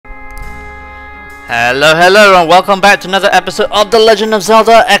Hello, hello, and welcome back to another episode of The Legend of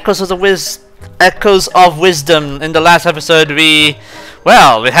Zelda: Echoes of Wisdom. In the last episode, we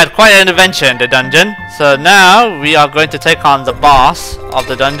had quite an adventure in the dungeon. So now we are going to take on the boss of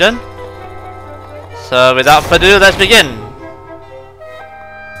the dungeon. So without further ado, let's begin.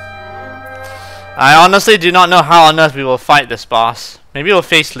 I honestly do not know how on earth we will fight this boss. Maybe we'll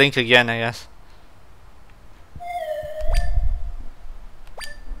face Link again, I guess.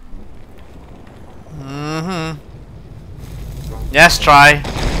 Yes, try.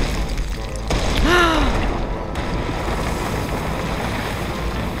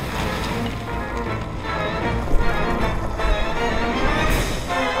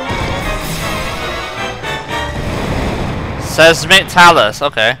 Seismic Talus,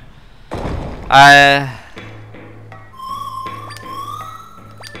 okay.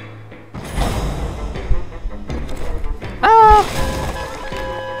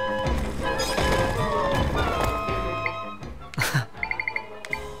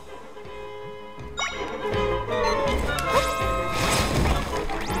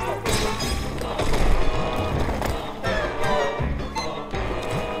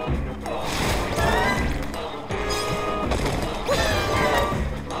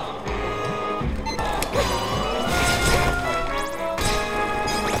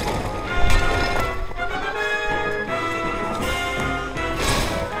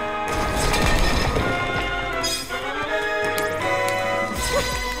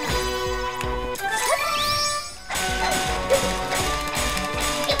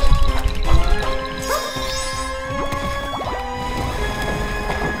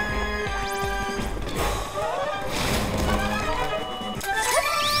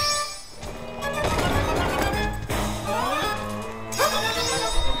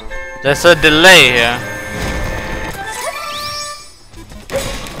 There's a delay here.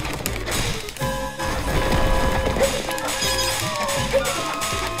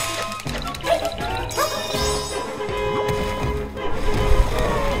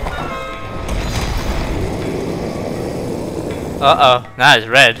 Uh-oh, now it's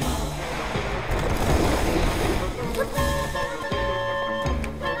red.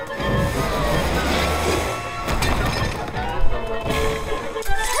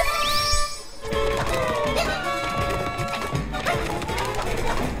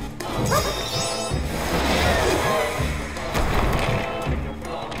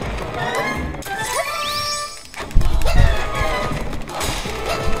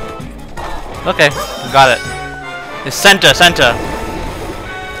 Okay, got it. It's center.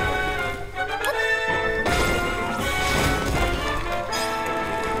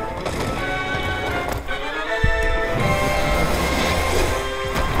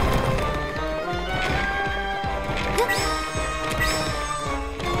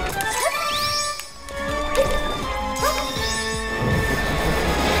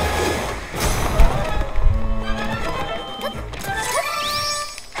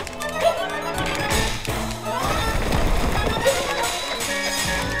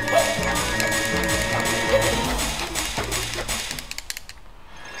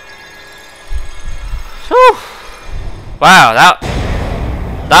 Wow,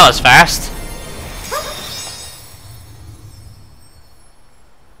 that was fast.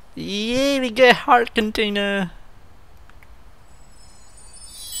 Yay, we get a heart container.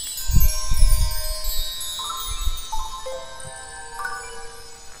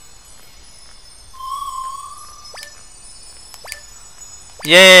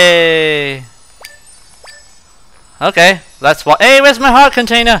 Yay. Okay, let's walk. Hey, where's my heart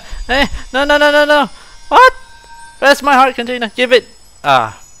container? Hey, no. What? Where's my heart container? Give it.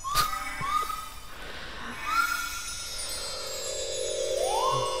 Ah.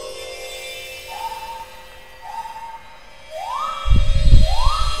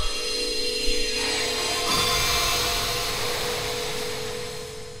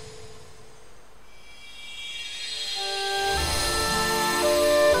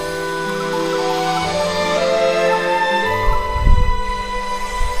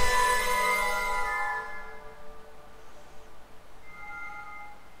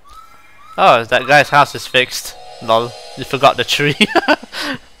 Oh, that guy's house is fixed. Lol, you forgot the tree.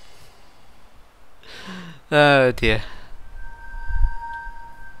 Oh dear.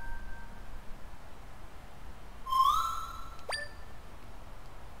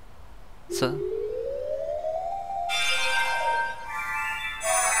 So,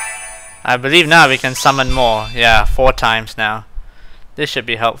 I believe now we can summon more. Yeah, 4 times now. This should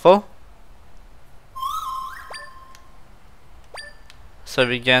be helpful. So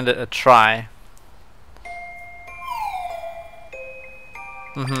we get a try.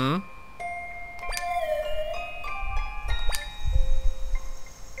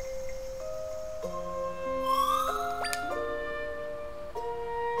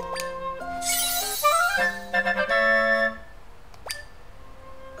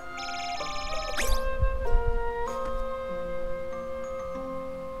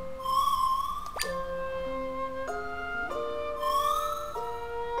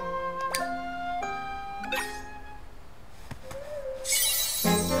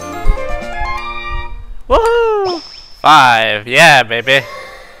 Woohoo! 5. Yeah, baby.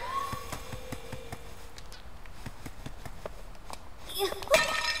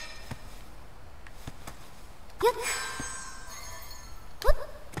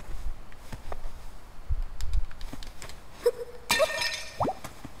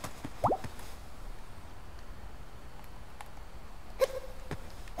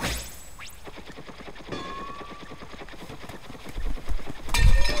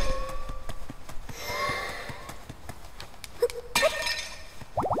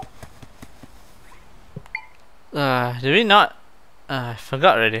 Did we not? I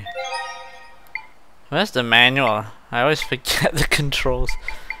forgot already. Where's the manual? I always forget the controls.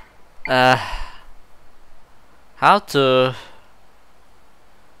 How to?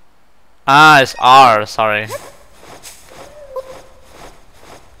 Ah, it's R. Sorry.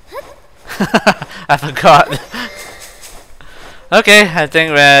 I forgot. Okay, I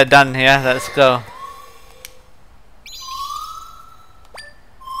think we're done here. Let's go.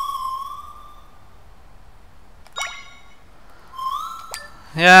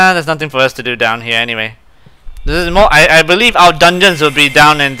 Yeah, there's nothing for us to do down here anyway. This is more. I believe our dungeons will be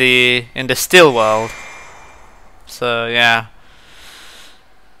down in the still world. So yeah.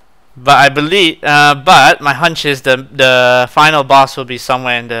 But I believe. But my hunch is the final boss will be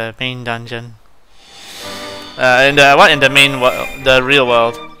somewhere in the main dungeon. In the main world, the real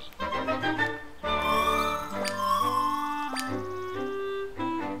world.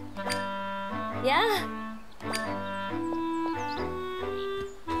 Yeah.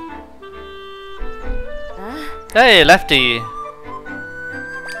 Hey, Lefty.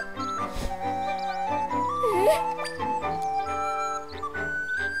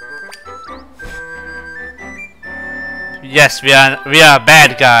 Yes, we are a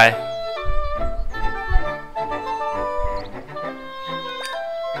bad guy.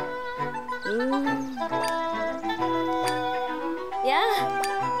 Yeah.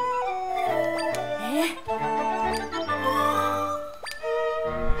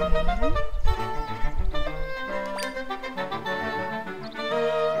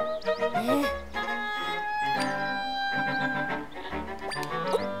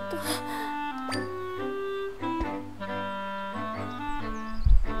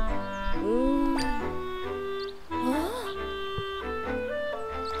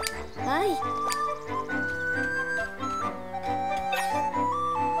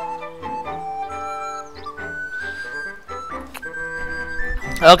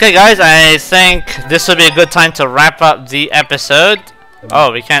 Okay guys, I think this will be a good time to wrap up the episode.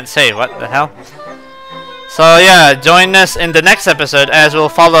 Oh, we can't save, what the hell? So yeah, join us in the next episode as we'll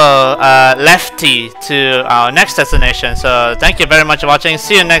follow Lefty to our next destination. So thank you very much for watching,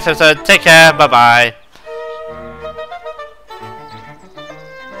 see you next episode, take care, bye bye.